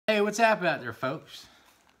what's happening out there, folks?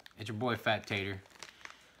 It's your boy Fat Tater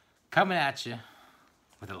coming at you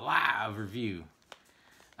with a live review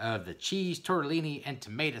of the cheese tortellini and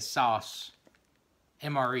tomato sauce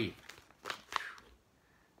MRE.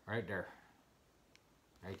 Right there.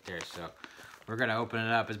 So we're gonna open it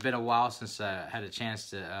up. It's been a while since I had a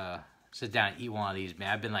chance to sit down and eat one of these,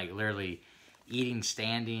 man. I've been like literally eating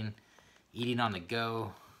standing, eating on the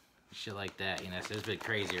go, shit like that, you know. So it's been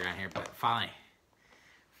crazy around here, but finally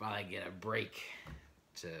get a break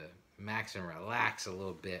to max and relax a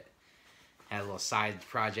little bit. Had a little side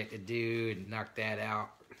project to do and knock that out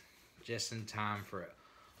just in time for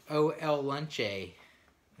OL lunche.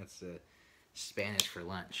 That's the Spanish for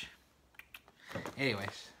lunch.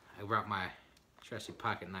 Anyways, I brought my trusty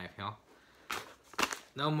pocket knife, y'all.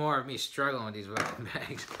 No more of me struggling with these weapon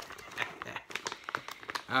bags.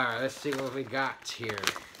 Alright, let's see what we got here.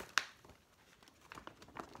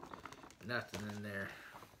 Nothing in there.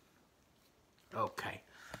 Okay,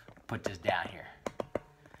 put this down here.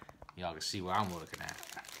 Y'all can see what I'm looking at.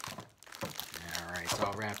 Alright, it's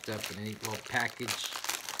all wrapped up in a neat little package.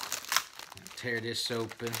 Tear this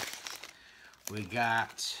open. We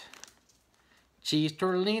got cheese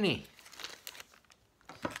tortellini.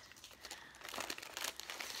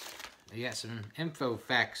 We got some info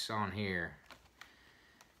facts on here.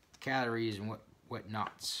 Calories and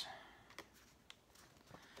whatnots.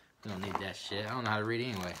 We don't need that shit. I don't know how to read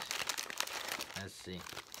anyways. Let's see.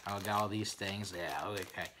 I got all these things. Yeah,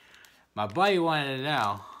 okay. My buddy wanted to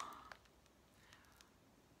know.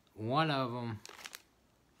 One of them.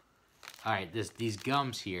 Alright, these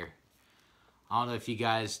gums here. I don't know if you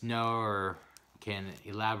guys know or can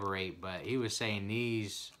elaborate, but he was saying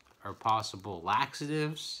these are possible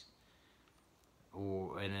laxatives.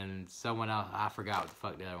 And then someone else, I forgot what the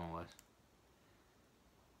fuck the other one was.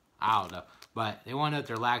 I don't know. But they want to know if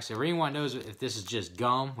they're laxative. Or anyone knows if this is just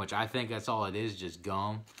gum, which I think that's all it is, just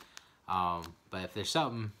gum. But if there's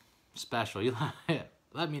something special, you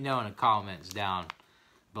let me know in the comments down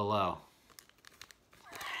below.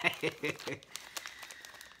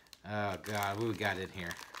 Oh God, what we got in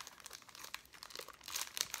here?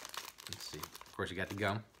 Let's see. Of course, you got the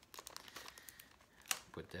gum.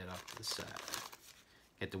 Put that off to the side.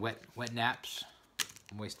 Get the wet naps,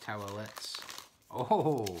 moist towelettes.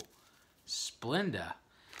 Oh, Splenda.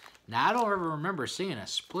 Now I don't ever remember seeing a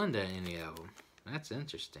Splenda in any of them. That's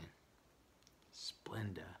interesting.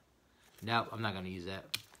 Splenda. Nope, I'm not gonna use that.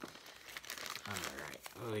 All right,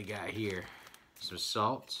 what do we got here? Some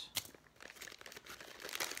salt.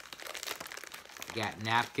 Got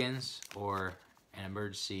napkins or an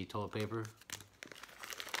emergency toilet paper,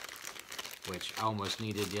 which I almost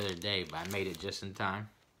needed the other day, but I made it just in time.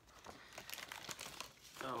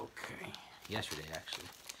 Okay, yesterday actually.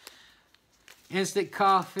 Instant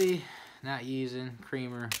coffee, not using.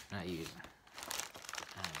 Creamer, not using.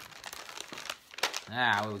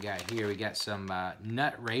 Now what we got here? We got some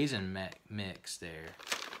nut raisin mix there.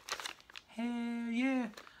 Hell yeah!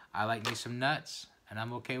 I like me some nuts, and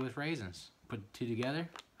I'm okay with raisins. Put the two together,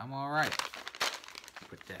 I'm all right.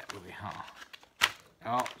 Put that where we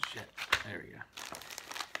Oh shit! There we go.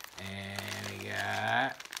 And we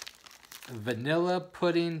got vanilla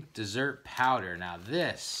pudding dessert powder. Now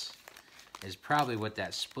this is probably what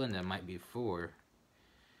that Splenda might be for.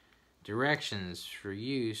 Directions for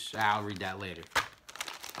use. I'll read that later.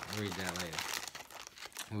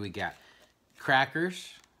 We got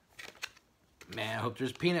crackers. Man, I hope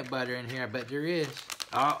there's peanut butter in here. I bet there is.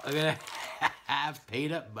 Oh, look at that.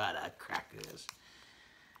 Peanut butter crackers.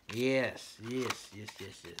 Yes.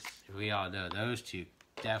 We all know those two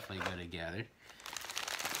definitely go together.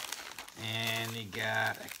 And we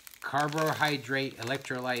got a carbohydrate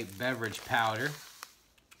electrolyte beverage powder,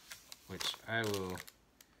 which I will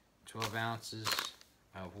 12 ounces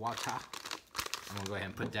of water. I'm gonna go ahead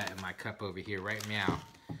and put that in my cup over here right now.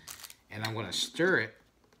 And I'm gonna stir it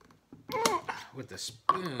with a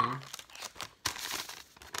spoon.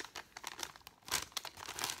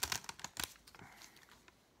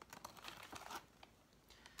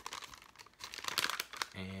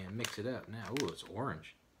 And mix it up now. Ooh, it's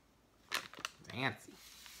orange. Fancy.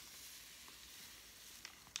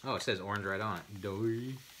 Oh, it says orange right on it.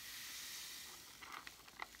 Doy.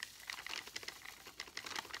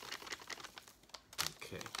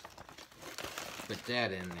 Okay. Put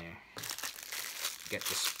that in there. Get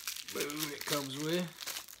the spoon it comes with.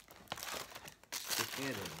 Stick that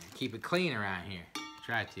in there. Keep it clean around here.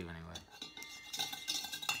 Try to anyway.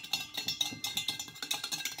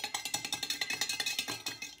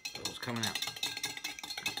 It's coming out.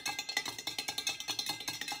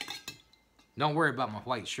 Don't worry about my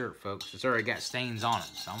white shirt, folks. It's already got stains on it,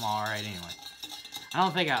 so I'm alright anyway. I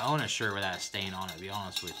don't think I own a shirt without a stain on it, to be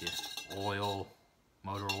honest with you. Oil,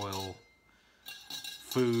 motor oil,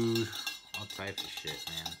 food, all types of shit,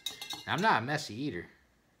 man. Now, I'm not a messy eater,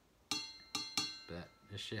 but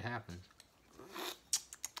this shit happens.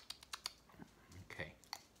 Okay.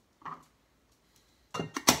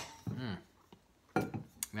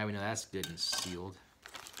 Now we know that's good and sealed.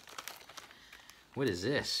 What is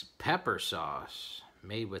this? Pepper sauce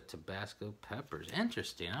made with Tabasco peppers.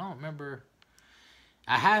 Interesting. I don't remember.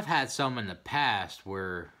 I have had some in the past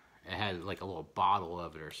where it had like a little bottle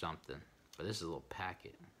of it or something, but this is a little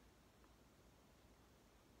packet.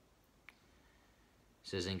 It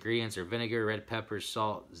says ingredients are vinegar, red pepper,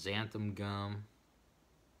 salt, xanthan gum.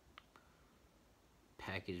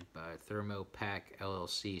 Packaged by Thermopack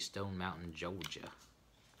LLC, Stone Mountain, Georgia.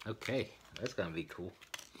 Okay, that's gonna be cool.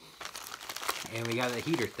 And we got a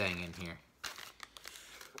heater thing in here.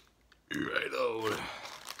 Right.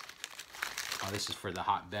 Oh, this is for the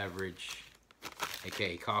hot beverage,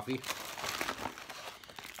 aka coffee.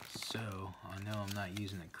 So, I know I'm not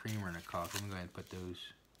using a creamer in a coffee. I'm going to put those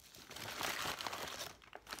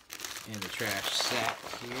in the trash sack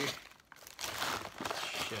here.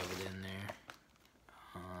 Shove it in there.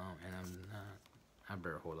 And I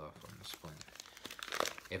better hold off on the spoon.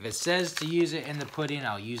 If it says to use it in the pudding,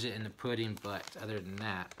 I'll use it in the pudding, but other than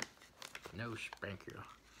that, no sprinkler.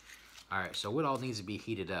 Alright, so what all needs to be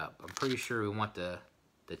heated up? I'm pretty sure we want the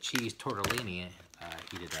cheese tortellini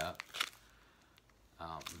heated up.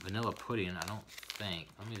 Vanilla pudding, I don't think.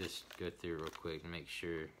 Let me just go through real quick and make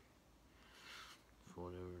sure.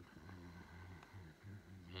 Fold over.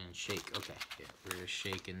 And shake. Okay, yeah, we're just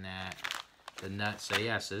shaking that. The nuts. So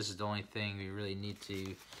yeah, so this is the only thing we really need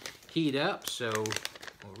to heat up. So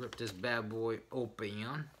we'll rip this bad boy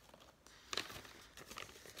open.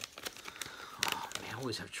 I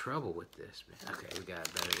always have trouble with this, man. Okay, we got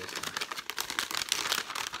it better this time.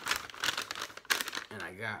 And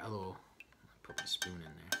I got a little, put my spoon in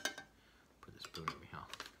there. Put the spoon over here.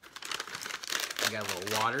 I got a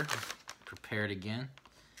little water, prepared again.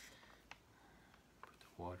 Put the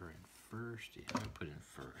water in first. Yeah, I'm gonna put it in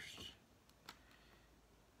first.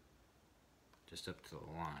 Just up to the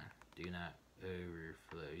line. Do not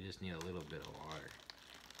overflow. You just need a little bit of water.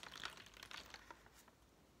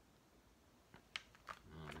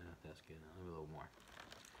 That's good. A little more.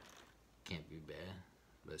 Can't be bad.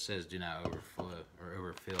 But it says do not overflow or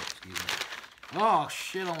overfill, excuse me. Oh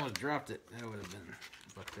shit, I almost dropped it. That would have been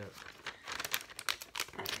fucked up.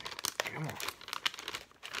 Come on.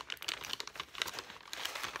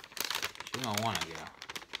 She don't want to go.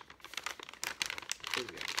 Here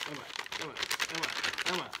we go. Come on, come on, come on,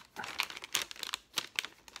 come on.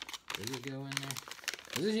 Does it go in there?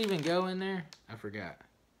 Does this even go in there? I forgot.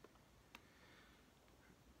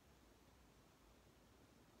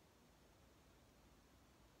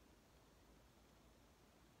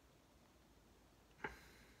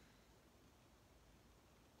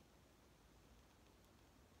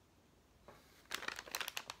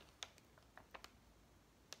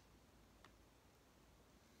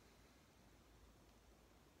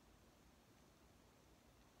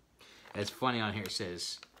 It's funny on here, it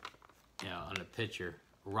says, you know, on the picture,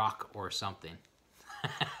 rock or something.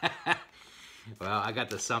 Well, I got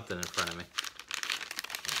the something in front of me.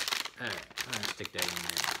 Alright, I'm gonna stick that in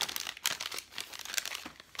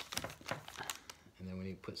there. And then we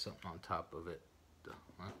need to put something on top of it.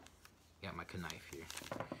 Got my knife here.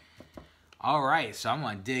 Alright, so I'm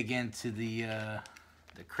gonna dig into the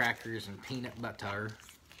crackers and peanut butter.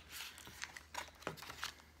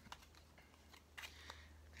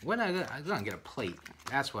 When I gonna get a plate.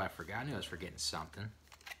 That's what I forgot. I knew I was forgetting something.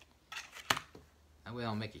 That way I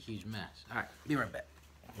don't make a huge mess. Alright, be right back.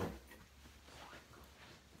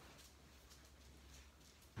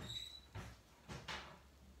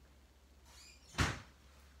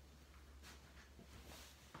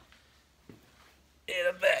 And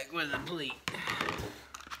I'm back with a plate.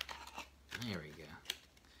 There we go.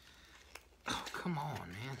 Oh, come on,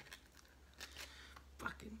 man.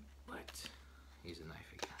 Fucking what? Use a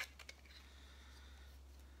knife again.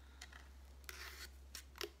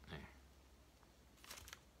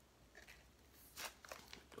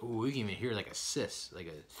 Oh, we can even hear like a hiss, like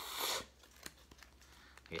a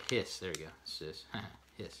hiss. There we go, hiss,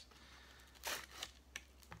 hiss.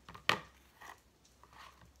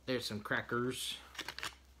 There's some crackers.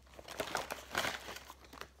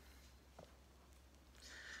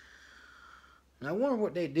 Now I wonder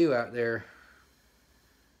what they do out there.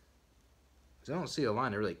 Cause I don't see a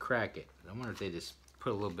line to really crack it. I wonder if they just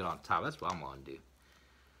put a little bit on top. That's what I'm gonna do.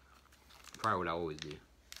 Probably what I always do.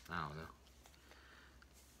 I don't know.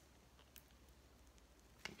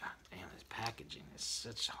 God damn, this packaging is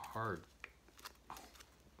such hard.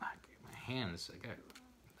 My hands, I think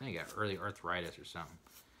I got early arthritis or something.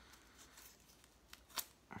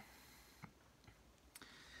 A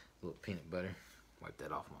little peanut butter. Wipe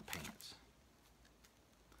that off my pants.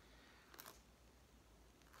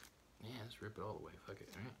 Yeah, let's rip it all the way. Fuck it,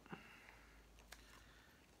 right?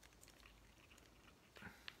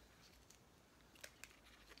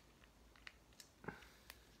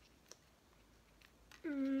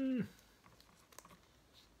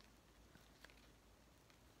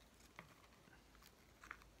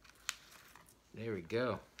 There we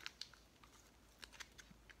go.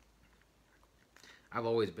 I've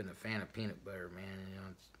always been a fan of peanut butter, man. You know,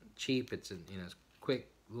 it's cheap. It's a, you know, it's quick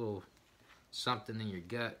little something in your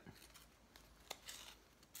gut.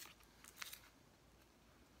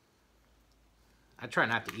 I try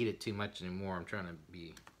not to eat it too much anymore. I'm trying to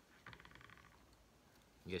be,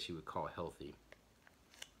 I guess you would call it healthy.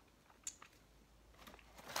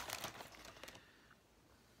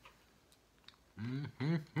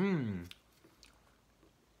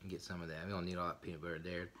 Get some of that. We don't need all that peanut butter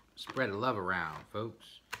there. Spread the love around,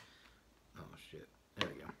 folks. Oh shit. There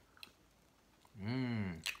we go.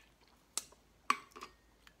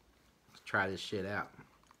 Let's try this shit out.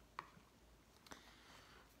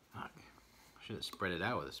 Fuck. Should have spread it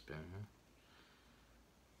out with a spoon, huh?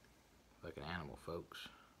 Like an animal, folks.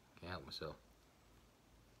 Can't help myself.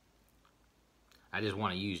 I just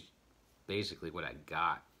want to use basically what I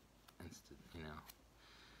got. Instead, you know.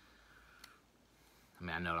 I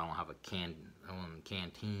mean, I know I don't have a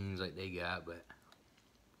canteens like they got, but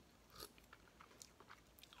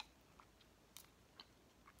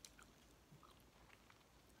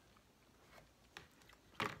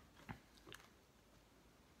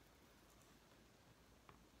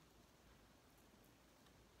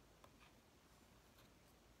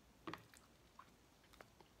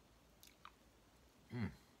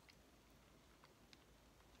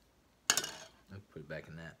I'll put it back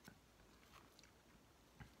in that.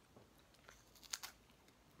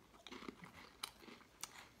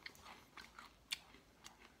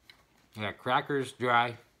 Yeah, crackers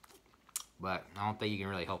dry, but I don't think you can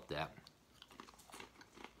really help that.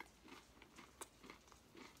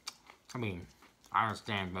 I mean, I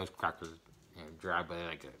understand most crackers, you know, dry, but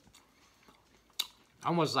like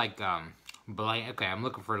almost like bland. Okay, I'm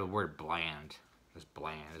looking for the word bland. It's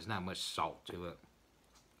bland. There's not much salt to it.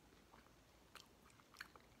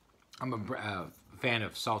 I'm a fan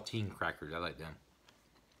of saltine crackers. I like them.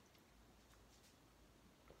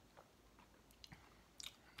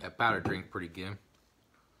 That powder drink pretty good.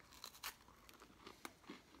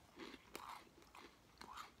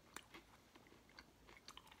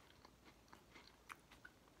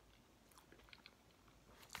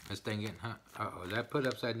 This thing getting hot. Uh-oh, is that put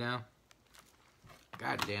upside down?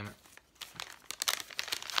 God damn it.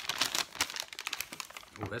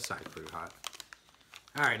 Oh, that side's pretty hot.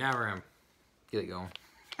 Alright, now we're gonna get it going.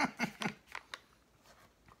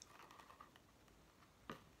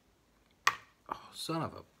 Oh, son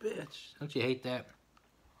of a bitch. Don't you hate that?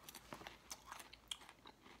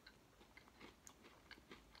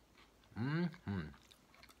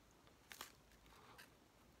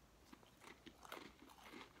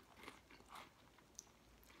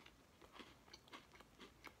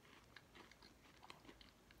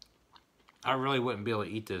 I really wouldn't be able to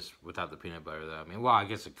eat this without the peanut butter, though. I mean, well, I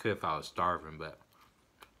guess I could if I was starving, but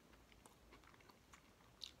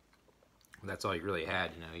that's all you really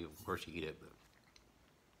had, you know. Of course, you eat it, but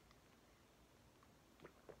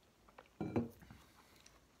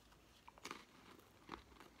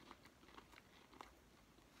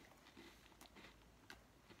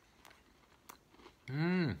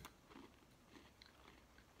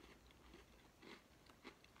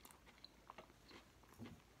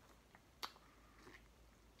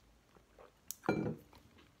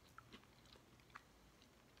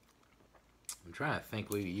I'm trying to think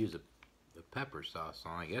we could use the pepper sauce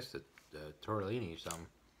on. I guess the tortellini or something.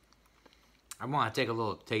 I want to take a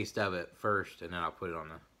little taste of it first, and then I'll put it on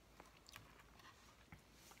the...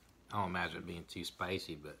 I don't imagine it being too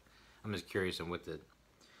spicy, but I'm just curious on what the...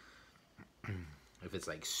 if it's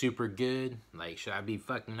like super good. Like, should I be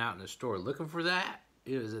fucking out in the store looking for that?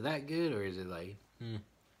 Is it that good, or is it like...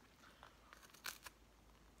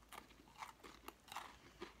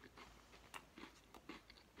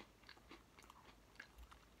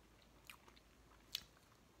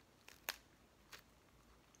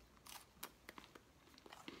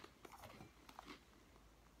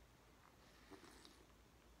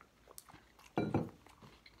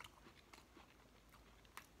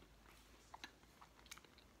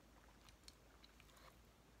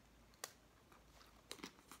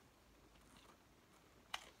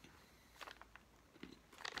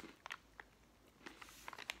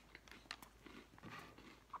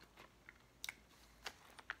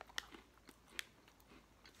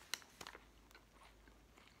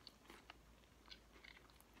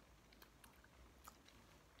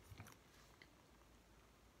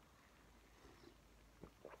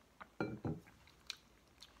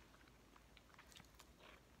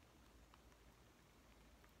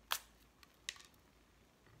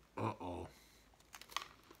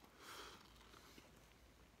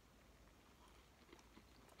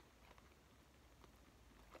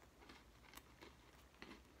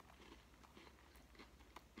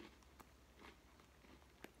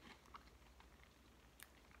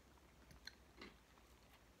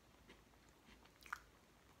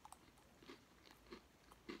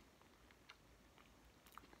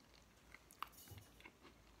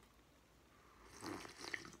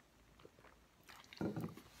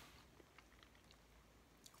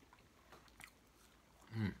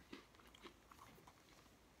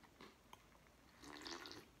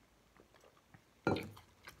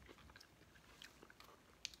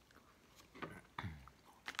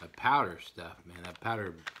 powder stuff, man. That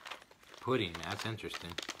powder pudding, that's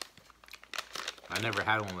interesting. I never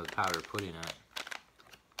had one with powder pudding in it.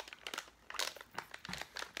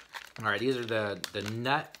 Alright, these are the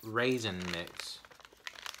nut raisin mix.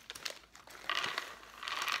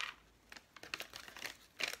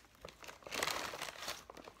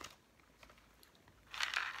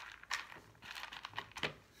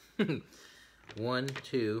 One,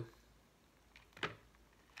 two,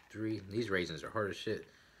 three. These raisins are hard as shit.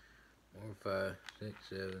 4, 5, 6,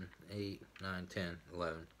 7, 8, 9, 10,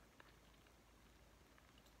 11.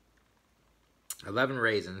 11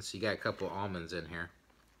 raisins. You got a couple almonds in here.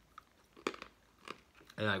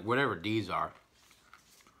 And like whatever these are.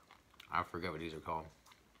 I forget what these are called.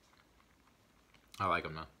 I like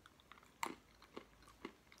them though.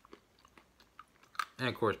 And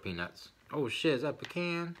of course peanuts. Oh shit, is that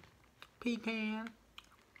pecan? Pecan.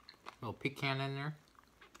 Little pecan in there.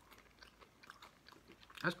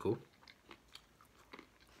 That's cool.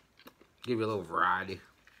 Give you a little variety.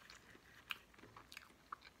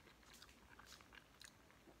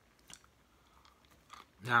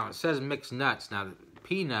 Now it says mixed nuts. Now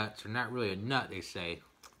peanuts are not really a nut, they say.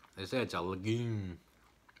 They say it's a legume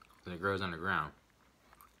that grows underground.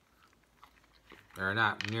 They're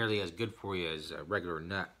not nearly as good for you as a regular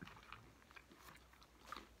nut.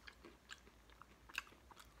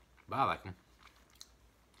 But I like them.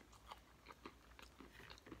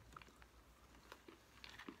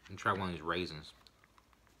 And try one of these raisins.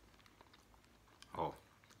 Oh.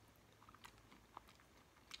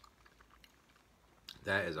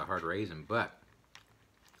 That is a hard raisin, but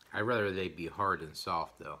I'd rather they be hard than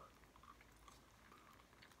soft though.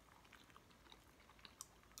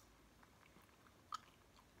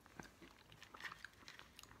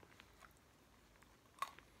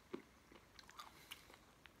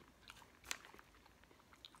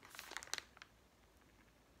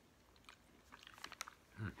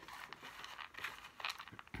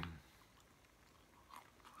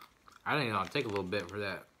 I think it'll take a little bit for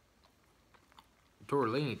that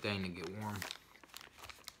tortellini thing to get warm.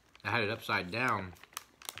 I had it upside down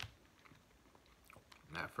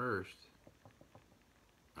at first.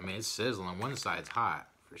 I mean, it's sizzling. One side's hot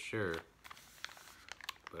for sure,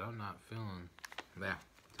 but I'm not feeling. Yeah,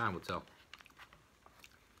 time will tell.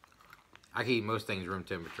 I can eat most things room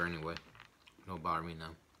temperature anyway. Don't bother me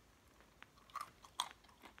none.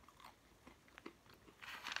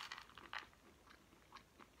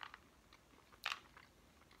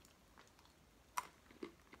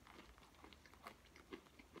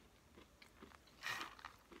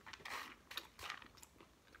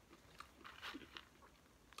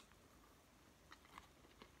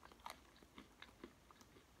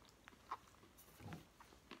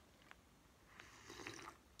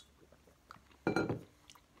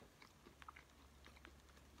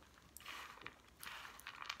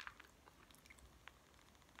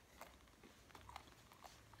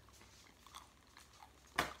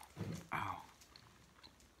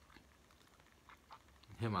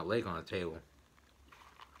 Hit my leg on the table.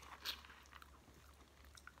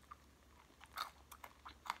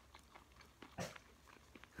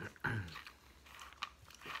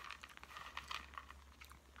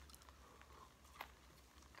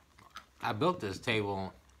 I built this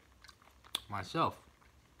table myself.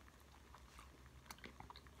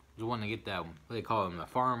 The one to get that, what do they call them, the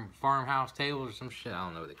farmhouse tables or some shit. I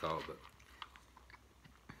don't know what they call it,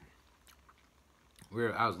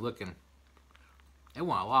 but I was looking. They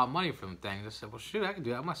want a lot of money for them things. I said, well, shoot, I can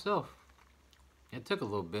do that myself. It took a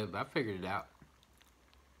little bit, but I figured it out.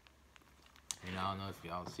 You know, I don't know if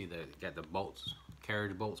y'all see that. Got the bolts,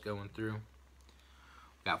 carriage bolts going through.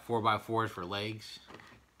 Got 4x4s for legs.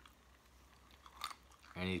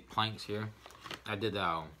 And these planks here. I did,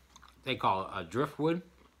 they call it a driftwood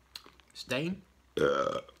stain.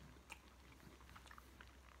 And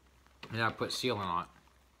I put sealant on it.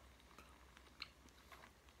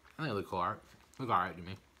 I think it look alright. Look alright to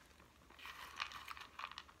me.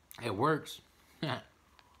 It works. The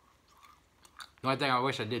only thing I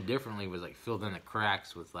wish I did differently was like filled in the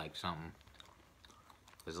cracks with like something.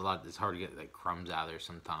 There's a lot. It's hard to get like crumbs out of there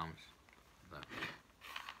sometimes. But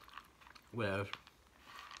whatever.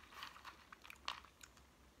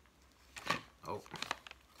 Oh,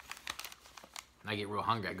 I get real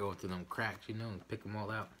hungry. I go through them cracks, you know, and pick them all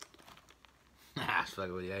out. Ah,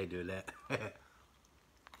 fuck with you. I ain't doing that.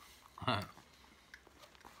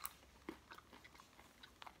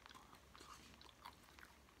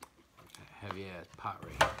 Heavy ass pot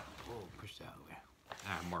right here. Oh, push that away.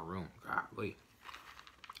 I have more room. Golly.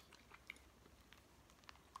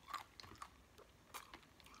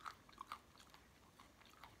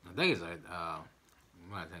 I think it's like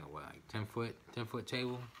what I think, what, like 10 foot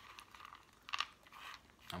table.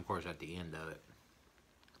 Of course, at the end of it.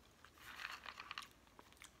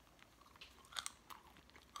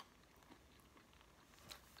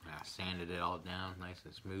 I sanded it all down, nice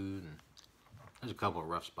and smooth, and there's a couple of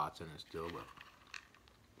rough spots in it still,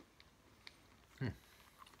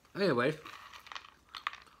 but anyways,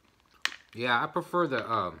 yeah, I prefer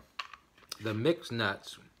the mixed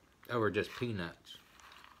nuts over just peanuts.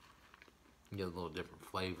 Get a little different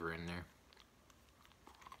flavor in there.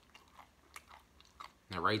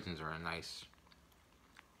 The raisins are a nice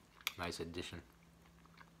addition.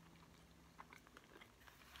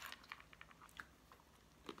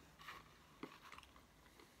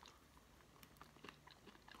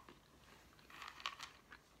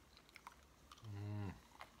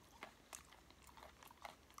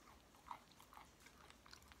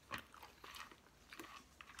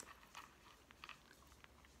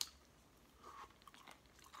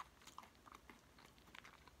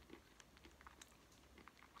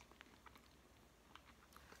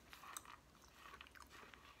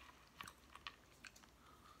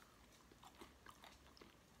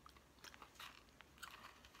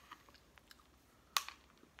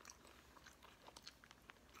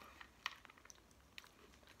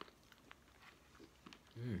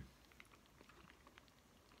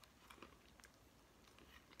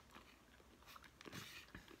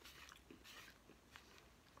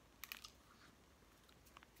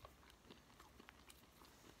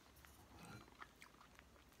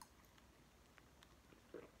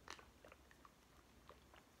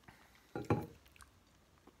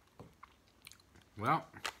 Well,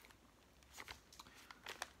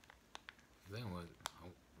 then what? Oh,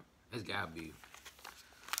 it's gotta be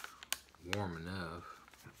warm enough.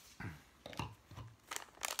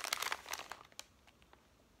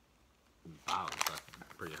 Bottle's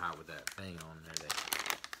pretty hot with that thing on there, that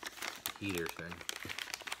heater thing.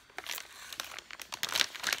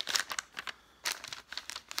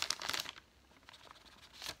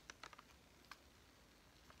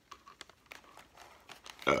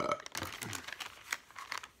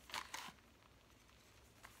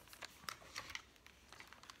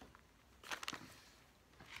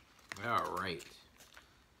 All right.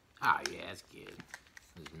 Ah, yeah, that's good.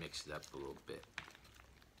 Just mix it up a little bit.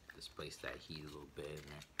 Displace that heat a little bit in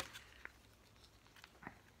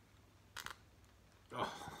there.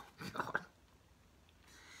 Oh God,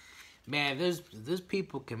 man, those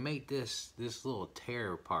people can make this little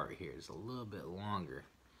tear part here. It's a little bit longer.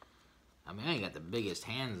 I mean, I ain't got the biggest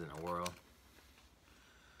hands in the world,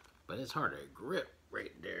 but it's hard to grip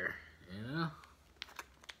right there, you know.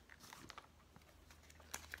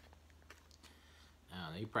 I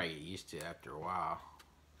don't know, you probably get used to it after a while.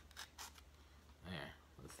 There,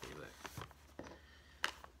 let's see that.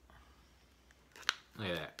 Look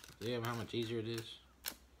at that. See how much easier it is?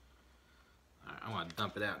 Alright, I'm gonna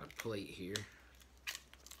dump it out in a plate here.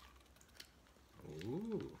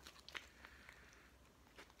 Ooh.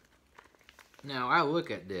 Now, I look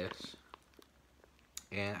at this,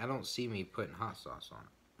 and I don't see me putting hot sauce on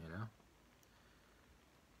it, you know?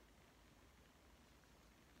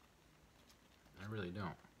 I really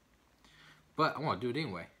don't. But I want to do it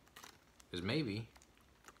anyway. Because maybe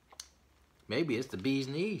it's the bee's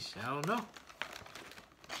knees. I don't know.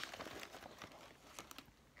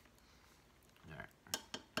 Alright.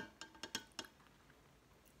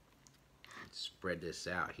 Spread this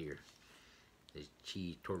out here. These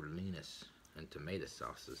cheese tortellinis and tomato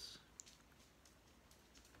sauces.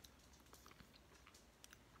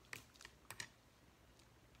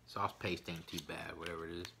 Sauce paste ain't too bad, whatever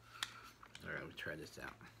it is. Alright, let me try this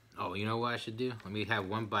out. Oh, you know what I should do? Let me have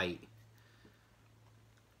one bite.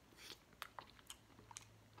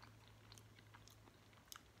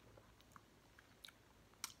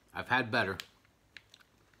 I've had better,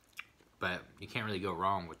 but you can't really go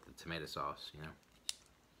wrong with the tomato sauce, you know.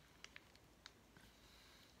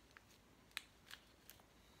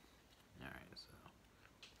 Alright, so.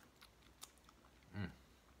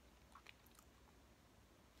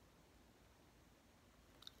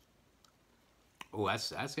 Oh,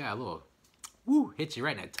 that's got a little, woo, hits you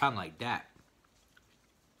right in the tongue like that.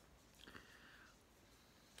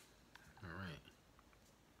 All right.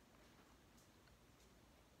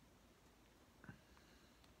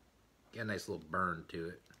 Got a nice little burn to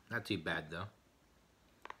it. Not too bad though.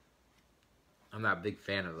 I'm not a big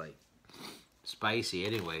fan of like spicy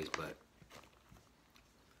anyways, but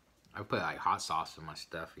I put like hot sauce in my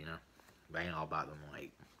stuff, you know. But I ain't all about them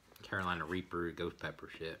like Carolina Reaper, ghost pepper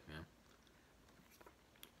shit, you know.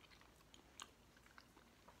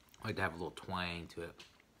 I like to have a little twang to it.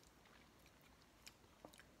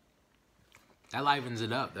 That livens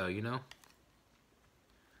it up, though, you know?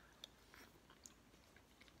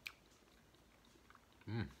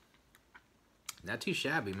 Not too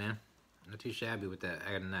shabby, man. Not too shabby with that,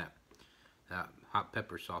 adding that hot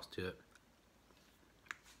pepper sauce to it.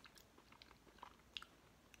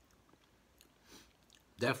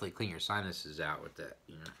 Definitely clean your sinuses out with that,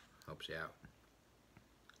 you know, helps you out.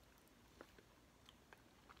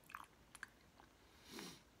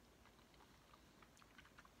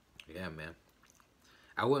 Yeah, man.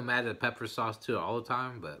 I wouldn't add the pepper sauce to it all the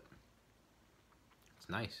time, but it's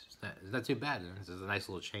nice. It's not too bad. It's just a nice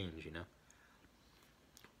little change, you know.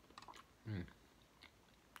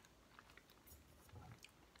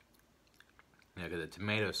 Yeah, because the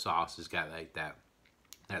tomato sauce has got like that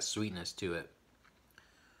sweetness to it.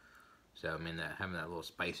 So I mean, that having that little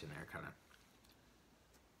spice in there kind of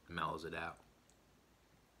mellows it out.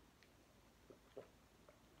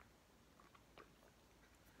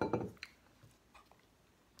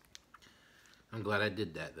 I'm glad I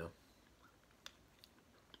did that though.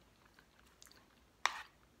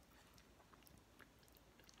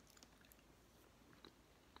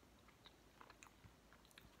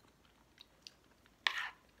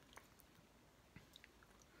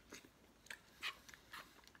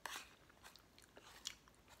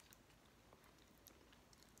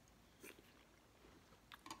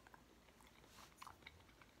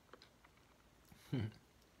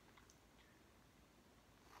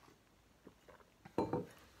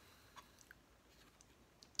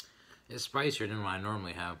 It's spicier than what I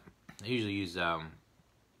normally have. I usually use I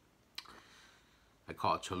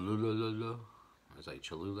call it Cholula. It's like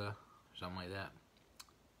Cholula or something like that.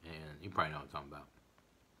 And you probably know what I'm talking about.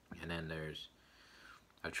 And then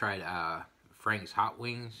I've tried Frank's Hot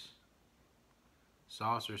Wings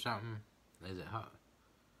sauce or something. Is it hot?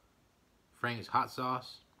 Frank's hot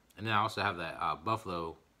sauce. And then I also have that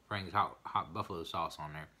Frank's hot buffalo sauce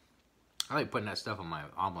on there. I like putting that stuff on my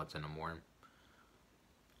omelets in the morning.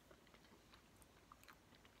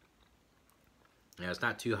 You know, it's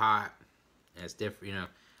not too hot, and it's different, you know.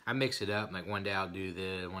 I mix it up, like one day I'll do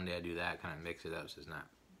this, one day I do that, kind of mix it up so it's not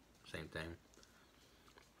the same thing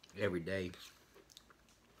every day.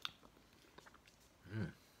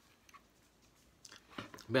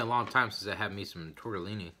 It's been a long time since I had me some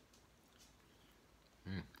tortellini.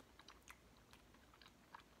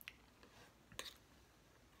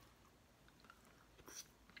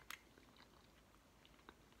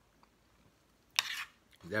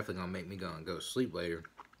 Definitely gonna make me go to sleep later.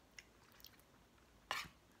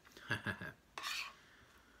 I'm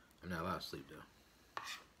not allowed to sleep though.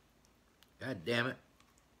 God damn it.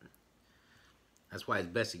 That's why it's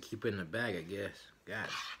best to keep it in the bag, I guess. God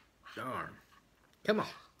darn. Come on.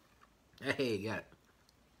 Hey, you got it.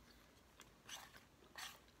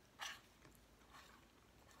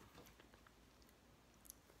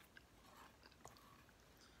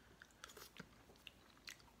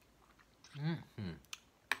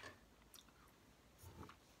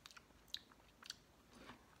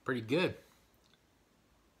 Pretty good.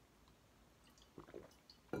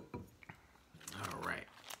 All right.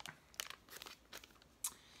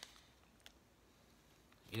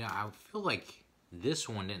 You know, I feel like this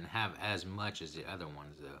one didn't have as much as the other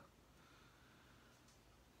ones, though.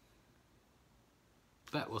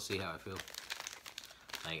 But we'll see how I feel.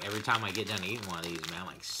 Like, every time I get done eating one of these, man, I'm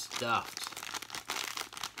like stuffed.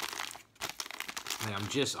 Like, I'm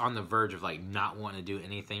just on the verge of, like, not wanting to do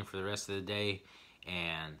anything for the rest of the day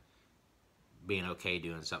and being okay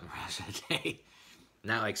doing something the rest of the day.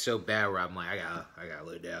 Not, like, so bad where I'm like, I gotta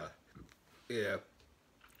lay down. Yeah.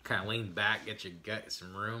 Kind of lean back, get your gut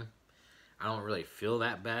some room. I don't really feel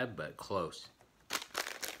that bad, but close.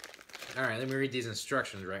 Alright, let me read these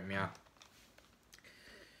instructions right now.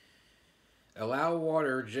 Allow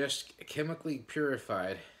water just chemically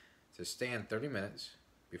purified to stand 30 minutes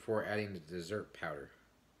before adding the dessert powder.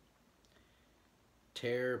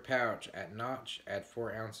 Tear pouch at notch, add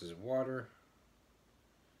 4 ounces of water.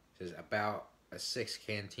 This is about a 6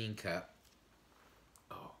 canteen cup.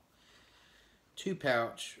 2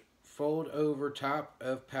 pouch, fold over top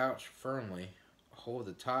of pouch firmly. Hold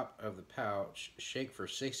the top of the pouch, shake for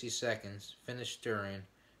 60 seconds, finish stirring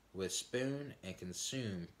with spoon, and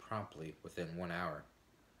consume promptly within 1 hour.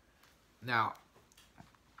 Now,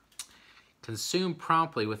 consume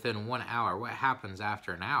promptly within 1 hour. What happens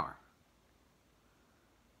after an hour?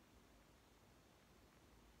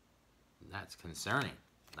 That's concerning.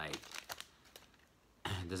 Like,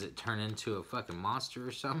 does it turn into a fucking monster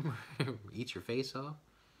or something? Eat your face off?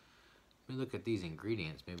 Let me look at these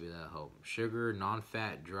ingredients. Maybe that'll help. Sugar,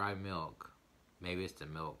 non-fat, dry milk. Maybe it's the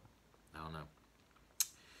milk. I don't know.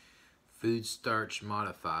 food starch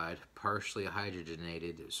modified, partially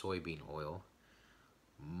hydrogenated soybean oil,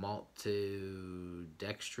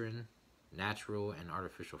 maltodextrin, natural and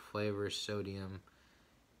artificial flavors, sodium,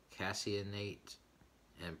 caseinate,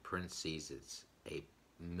 and parentheses, it's a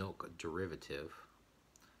milk derivative,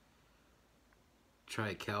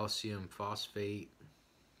 tricalcium phosphate.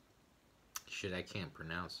 Shit, I can't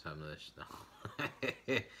pronounce some of this stuff.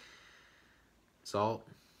 Salt,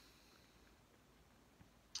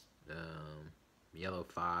 yellow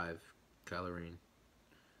 5 coloring,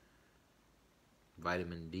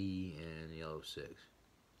 vitamin D, and yellow 6.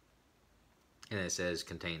 And it says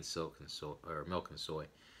contains silk and soy, or milk and soy.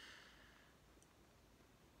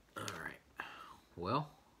 All right. Well,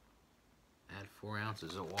 add 4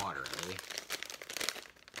 ounces of water, eh?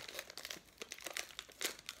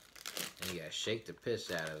 And you gotta shake the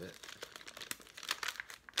piss out of it.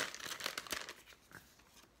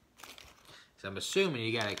 So I'm assuming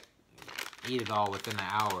you gotta eat it all within an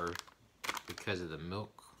hour because of the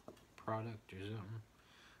milk product or something.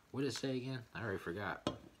 What did it say again? I already forgot.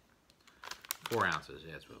 4 ounces,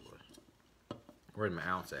 yeah, that's what it was. Where's my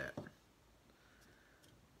ounce at?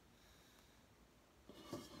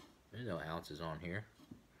 There's no ounces on here.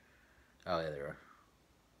 Oh, yeah, there are.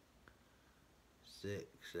 6,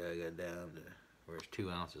 so I got down to where there's 2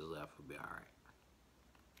 ounces left. We'll be alright.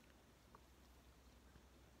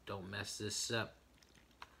 Don't mess this up.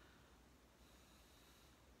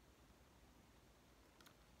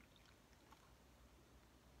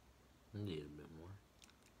 Need a bit more.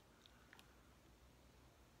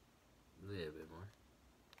 A little bit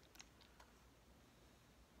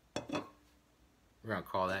more. We're gonna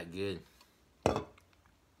call that good. Now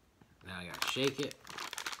I gotta shake it.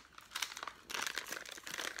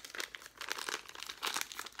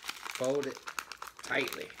 Fold it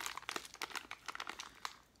tightly.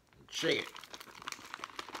 Shake it.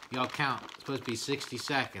 Y'all count. It's supposed to be 60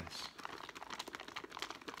 seconds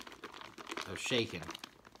of shaking.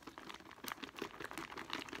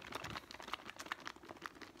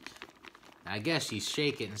 I guess you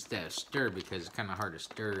shake it instead of stir because it's kind of hard to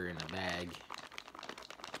stir in a bag.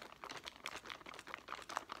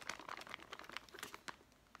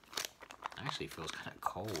 Actually, it feels kind of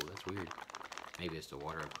cold. That's weird. Maybe it's the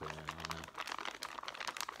water I put in. I don't know.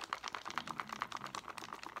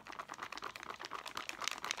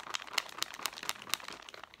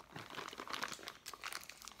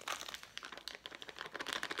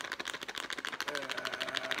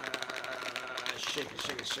 Shake it,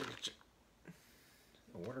 shake it, shake it.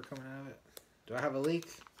 The water coming out of it. Do I have a leak?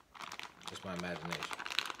 Just my imagination.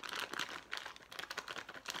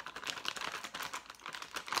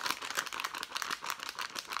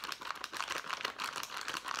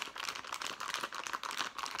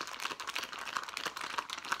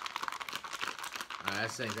 I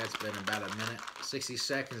think that's been about a minute. 60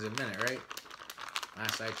 seconds a minute, right?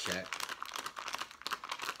 Last I checked.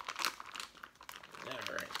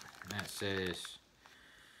 Alright. That says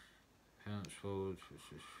fold from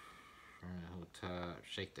the whole top.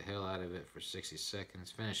 Shake the hell out of it for 60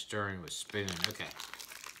 seconds. Finish stirring with spoon. Okay.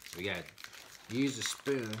 We gotta use a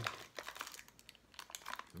spoon.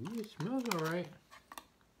 Ooh, it smells alright.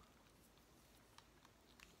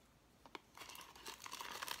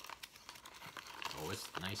 Oh, it's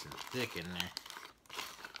nice and thick in there.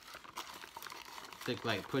 Thick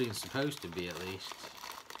like pudding's supposed to be, at least.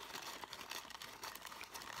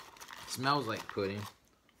 It smells like pudding.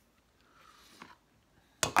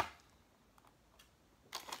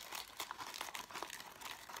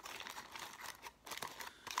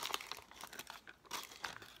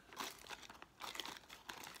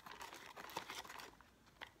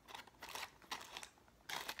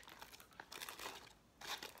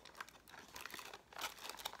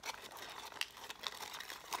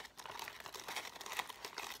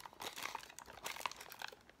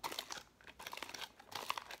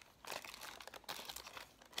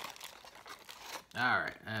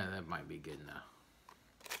 Alright, that might be good enough.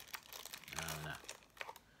 I don't know.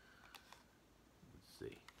 Let's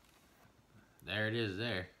see. There it is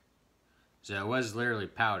there. So it was literally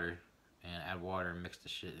powder. And add water and mix the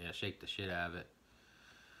shit, yeah, shake the shit out of it.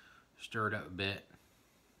 Stir it up a bit.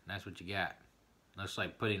 And that's what you got. Looks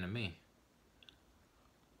like pudding to me.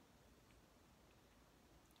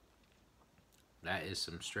 That is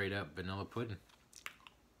some straight up vanilla pudding.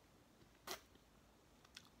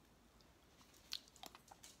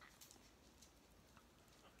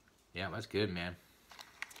 Yeah, that's good, man.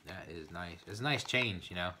 That is nice. It's a nice change,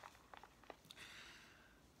 you know.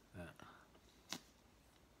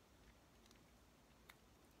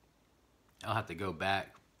 I'll have to go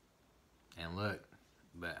back and look,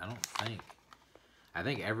 but I don't think. I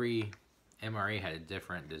think every MRE had a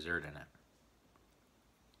different dessert in it.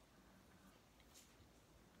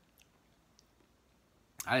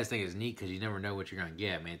 I just think it's neat because you never know what you're going to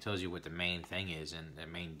get. I mean, it tells you what the main thing is and the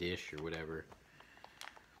main dish or whatever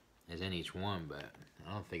is in each one, but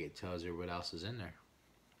I don't think it tells you what else is in there.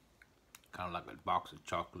 Kind of like a box of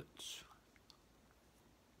chocolates.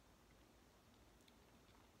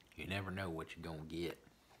 You never know what you're going to get.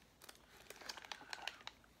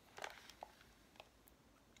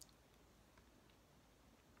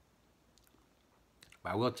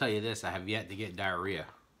 But I will tell you this, I have yet to get diarrhea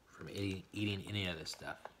from eating any of this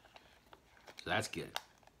stuff. So that's good.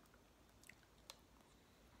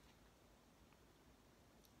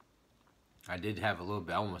 I did have a little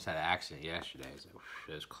bit, I almost had an accident yesterday.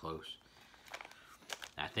 It was close.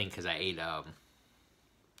 I think because I ate,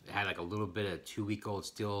 it had like a little bit of 2-week-old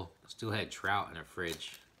still had trout in the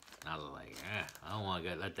fridge. And I was like, I don't want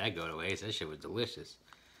to let that go to waste. That shit was delicious.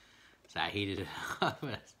 So I heated it up.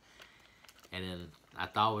 And then I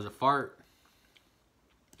thought it was a fart.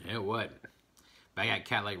 It wasn't. But I got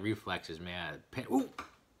cat-like reflexes, man.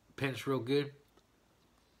 Pinched real good.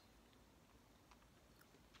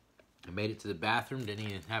 I made it to the bathroom. Didn't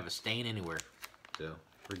even have a stain anywhere. So,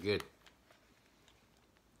 we're good.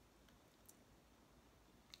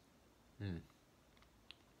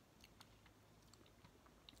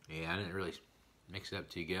 Yeah, I didn't really mix it up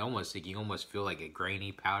too good. Almost like you almost feel like a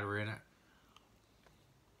grainy powder in it.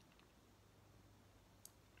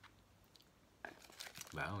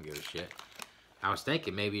 But I don't give a shit. I was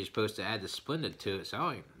thinking maybe you're supposed to add the Splenda to it.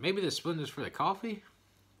 So maybe the Splenda's for the coffee?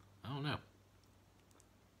 I don't know.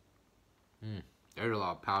 There's a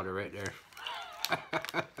lot of powder right there.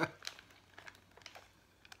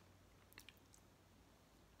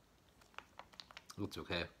 It's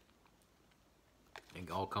okay. It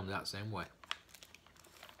all comes out the same way.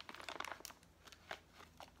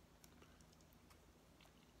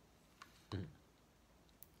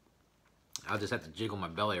 I'll just have to jiggle my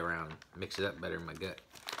belly around, mix it up better in my gut.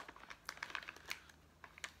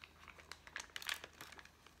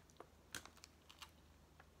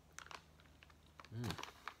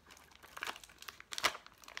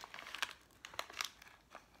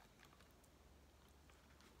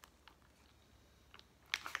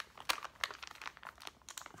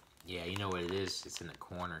 Yeah, you know what it is? It's in the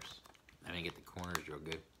corners. I didn't get the corners real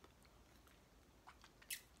good.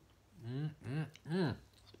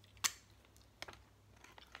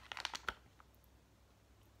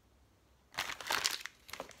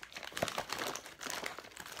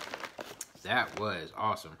 That was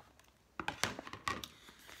awesome.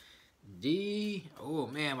 Oh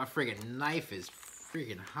man, my friggin' knife is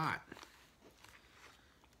freaking hot.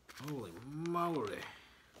 Holy moly.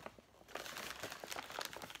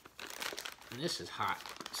 And this is hot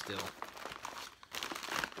still.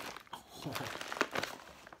 Oh.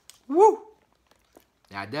 Woo!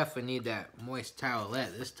 Now I definitely need that moist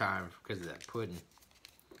towelette this time because of that pudding.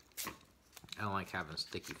 I don't like having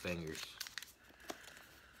sticky fingers.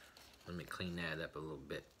 Let me clean that up a little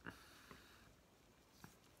bit.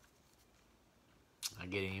 I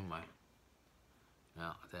get it in my... No,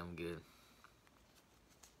 I think I'm good.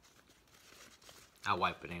 I'll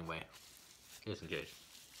wipe it anyway, just in case.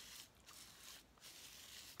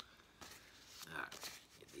 Alright,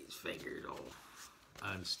 get these fingers all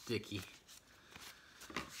unsticky.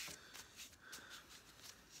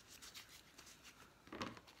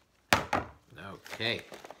 Okay,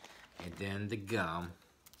 and then the gum.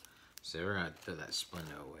 So we're gonna throw that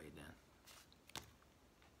Splenda away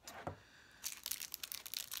then.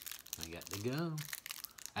 We got the gum.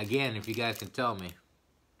 Again, if you guys can tell me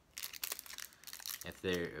if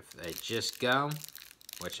they just gum,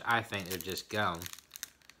 which I think they're just gum,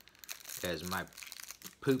 because my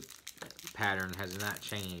poop pattern has not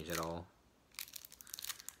changed at all.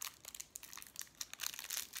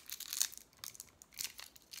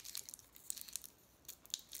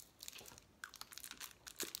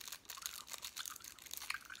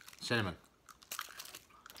 Cinnamon.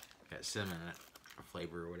 Got cinnamon in it, or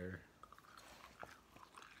flavor or whatever.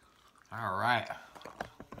 Alright.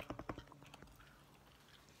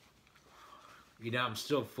 You know, I'm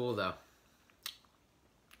still full though.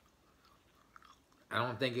 I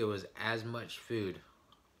don't think it was as much food,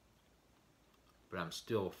 but I'm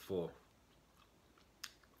still full.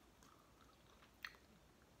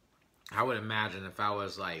 I would imagine if I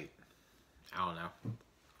was like, I don't know,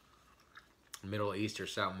 Middle East or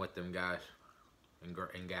something with them guys and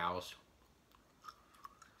gals,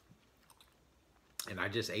 and I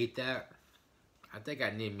just ate that, I think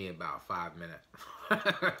I need me about 5 minute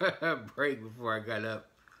break before I got up,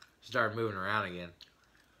 started moving around again.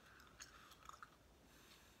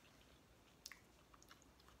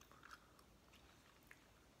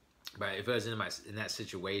 But if I was in that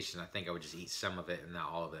situation, I think I would just eat some of it and not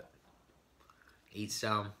all of it. Eat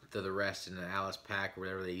some, throw the rest in the Alice pack or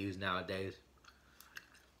whatever they use nowadays.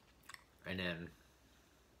 And then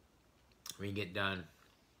when you get done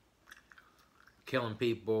killing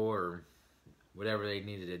people or whatever they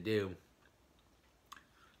needed to do,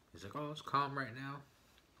 it's like, oh, it's calm right now.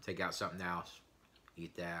 Take out something else.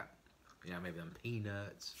 Eat that. You know, maybe them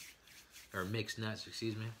peanuts. Or mixed nuts,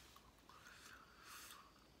 excuse me.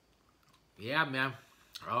 Yeah, man.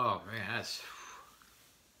 Oh, man, that's...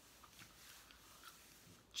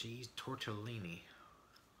 cheese tortellini.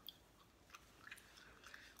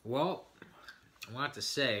 Well, I want to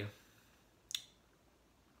say...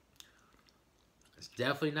 it's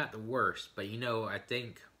definitely not the worst, but you know, I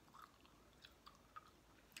think...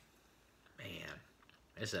 man,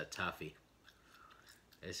 this is a toughie.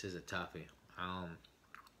 This is a toughie.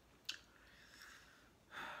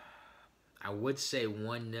 I would say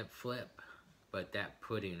one nip flip, but that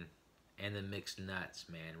pudding and the mixed nuts,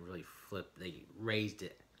 man, really flipped. They raised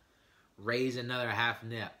it. Raised another half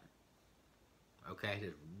nip. Okay,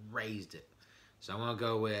 just raised it. So I'm gonna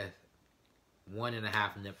go with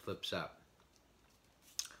 1.5 nip flips up.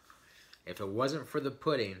 If it wasn't for the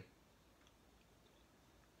pudding,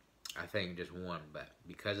 I think just one, but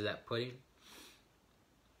because of that pudding,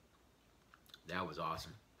 that was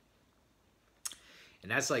awesome. And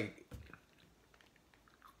that's like,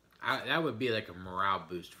 that would be like a morale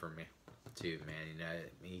boost for me, too, man. You know,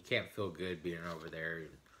 I mean, you can't feel good being over there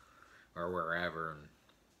or wherever. And,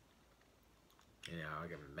 you know, I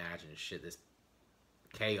can imagine shit, this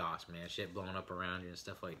chaos, man. Shit blowing up around you and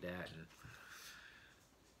stuff like that. And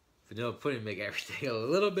vanilla pudding make everything a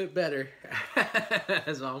little bit better.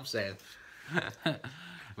 That's all I'm saying. But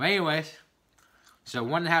anyways, so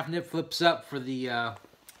 1.5 nip flips up for the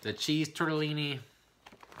cheese tortellini.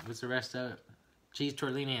 What's the rest of it? Cheese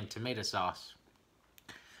tortellini and tomato sauce.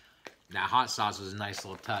 That hot sauce was a nice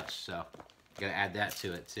little touch, so gotta add that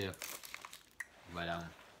to it too. But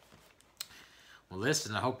well,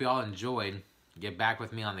 listen, I hope y'all enjoyed. Get back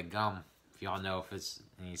with me on the gum if y'all know if it's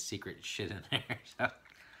any secret shit in there. So,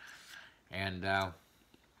 and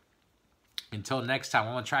until next time,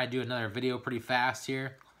 I'm gonna try to do another video pretty fast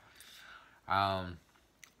here.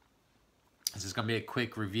 This is gonna be a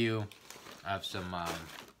quick review of some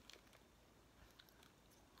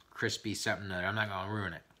crispy something or other. I'm not gonna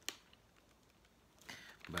ruin it,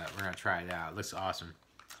 but we're gonna try it out. It looks awesome.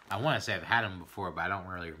 I want to say I've had them before, but I don't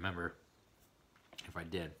really remember if I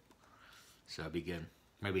did. So it'd be good.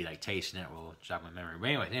 Maybe like tasting it will jog my memory.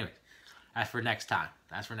 But anyways, that's for next time.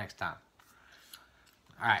 That's for next time.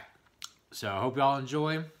 All right. So I hope y'all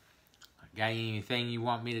enjoy. Got anything you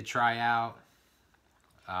want me to try out?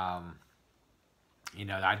 You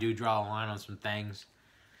know, I do draw a line on some things.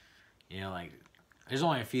 You know, like, there's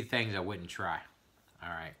only a few things I wouldn't try. All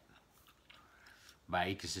right. But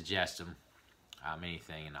you can suggest them.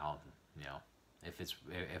 Anything, and I'll, you know,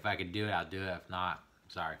 if I could do it, I'll do it. If not,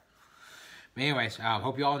 sorry. But anyways,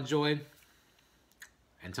 hope you all enjoyed.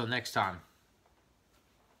 Until next time,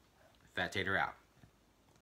 Fat Tater out.